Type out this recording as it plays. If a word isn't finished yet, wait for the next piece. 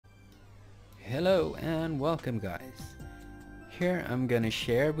Hello and welcome guys. Here I'm gonna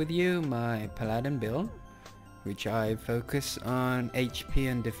share with you my Paladin build, which I focus on HP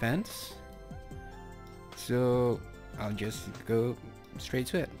and defense. So I'll just go straight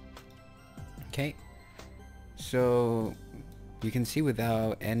to it. Okay, so you can see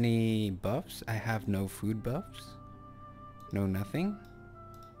without any buffs, I have no food buffs, no nothing.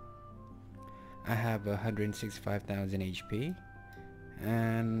 I have 165,000 HP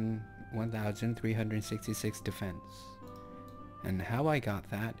and 1,366 defense. And how I got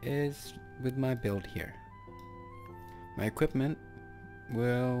that is with my build here. My equipment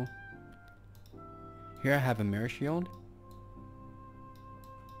will... Here I have a mirror shield,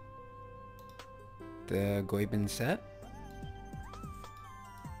 the Goibin set.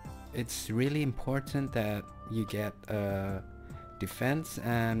 It's really important that you get defense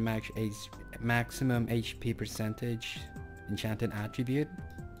and maximum HP percentage enchanted attribute.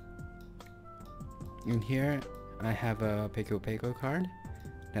 In here I have a Peko card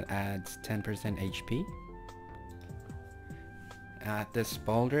that adds 10% HP. At the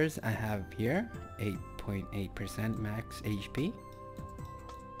Spalders I have here 8.8% max HP.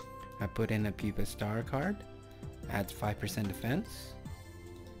 I put in a Pupa Star card, adds 5% defense.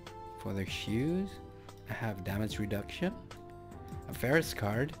 For the shoes I have damage reduction. A Ferris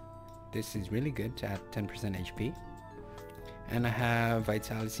card, this is really good to add 10% HP. And I have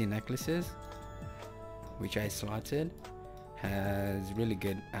Vitality necklaces, which I slotted, has really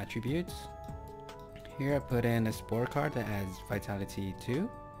good attributes. Here I put in a Spore card that adds Vitality 2.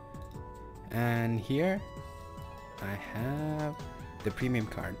 And here I have the Premium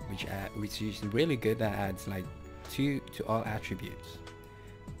card, which is really good, that adds like 2 to all attributes.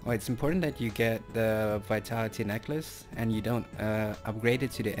 Oh, it's important that you get the Vitality necklace and you don't upgrade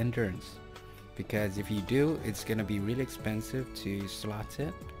it to the Endurance, because if you do, it's gonna be really expensive to slot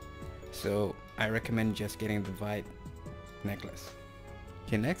it. So I recommend just getting the Vite necklace.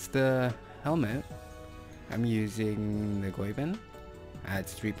 Okay, next the helmet. I'm using the Goibin,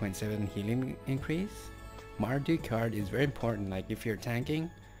 adds 3.7 healing increase. Marduk card is very important, like if you're tanking,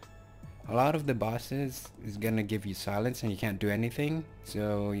 a lot of the bosses is gonna give you silence and you can't do anything,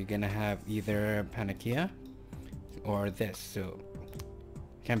 so you're gonna have either Panakia or this, so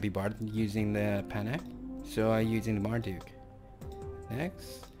can't be bothered using the Panic, so I'm using the Marduk.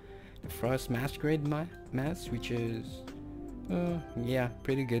 Next, the Frost Masquerade mask, which is yeah,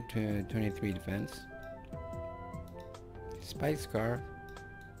 pretty good to 23 defense. Spike Scarf,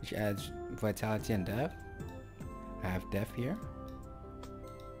 which adds Vitality and Death. I have Death here.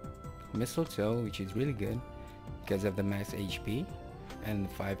 Mistletoe, which is really good because of the max HP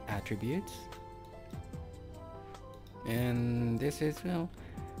and 5 attributes. And this is, well,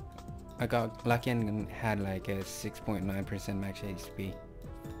 I got lucky and had like a 6.9% max HP.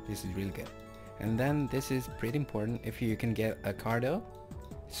 This is really good. And then this is pretty important, if you can get a Cardo,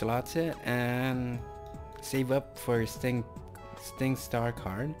 slots it and save up for Sting Star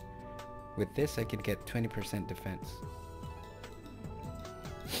card. With this I could get 20% defense.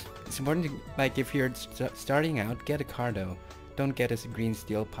 It's important to, like if you're starting out, get a Cardo. Don't get a green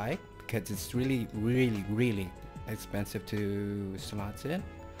steel pike because it's really expensive to slot it.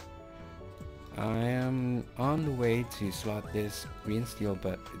 I am on the way to slot this green steel,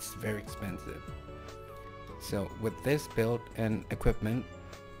 but it's very expensive. So with this build and equipment,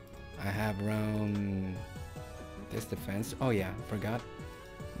 I have around this defense. Oh yeah, forgot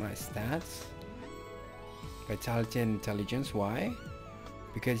my stats. Vitality and intelligence. Why?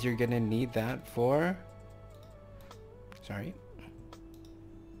 Because you're gonna need that for... Sorry.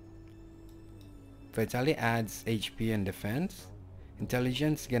 Vitality adds HP and defense.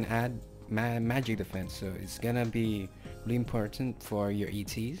 Intelligence gonna add magic defense, so it's gonna be really important for your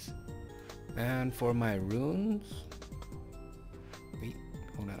ETs. And for my runes, wait,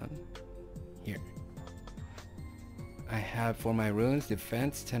 hold on, here I have for my runes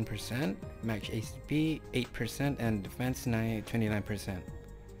defense 10%, max HP 8%, and defense 29%.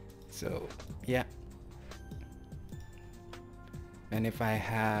 So yeah. And if I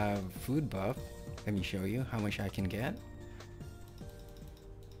have food buff, let me show you how much I can get.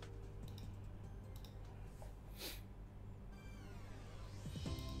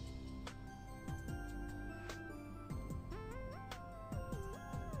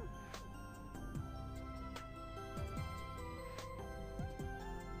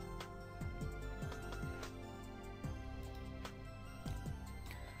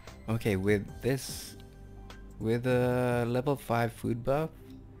 Okay, with a level 5 food buff,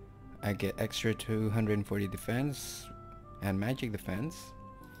 I get extra 240 defense and magic defense,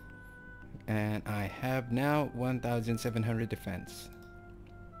 and I have now 1,700 defense.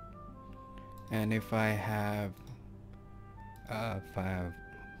 And if I have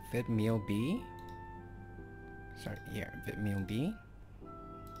Fit Meal B, sorry, here, Fit Meal B,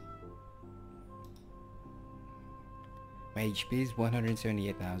 my HP is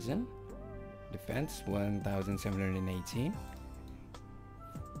 178,000, defense 1,718.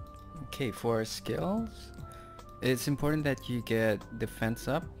 Okay, for skills, it's important that you get defense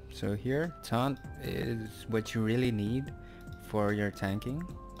up. So here, taunt is what you really need for your tanking.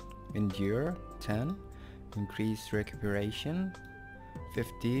 Endure 10, increase recuperation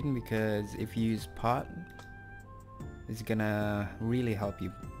 15, because if you use pot, it's gonna really help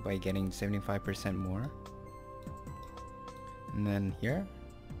you by getting 75% more. And then here,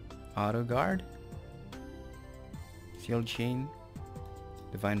 auto guard, shield chain,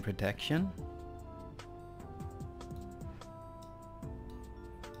 divine protection,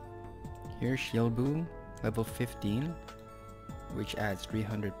 here shield boom level 15, which adds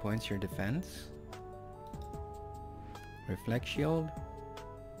 300 points to your defense, reflect shield,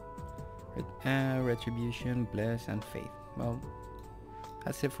 retribution, bless, and faith. Well,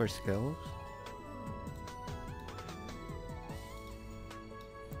 that's it for skills.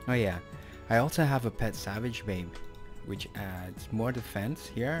 Oh yeah, I also have a pet savage babe, which adds more defense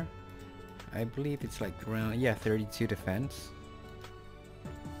here. I believe it's like around, yeah, 32 defense.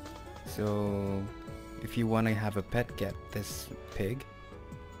 So if you want to have a pet, get this pig.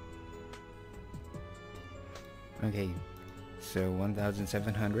 Okay, so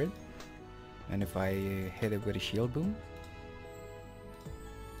 1,700, and if I hit it with a shield boom,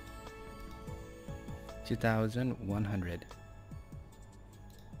 2,100.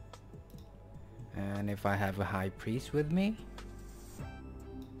 And if I have a high priest with me,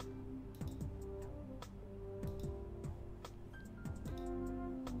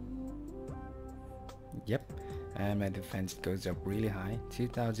 yep, and my defense goes up really high,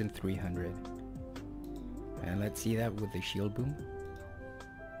 2,300. And let's see that with the shield boom.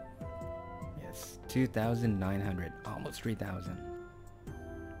 Yes, 2,900, almost 3,000.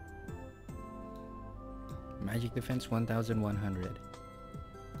 Magic defense 1,100.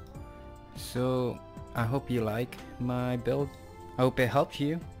 So I hope you like my build. I hope it helps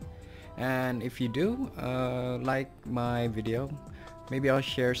you, and if you do like my video, maybe I'll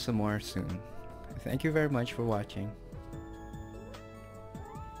share some more soon. Thank you very much for watching.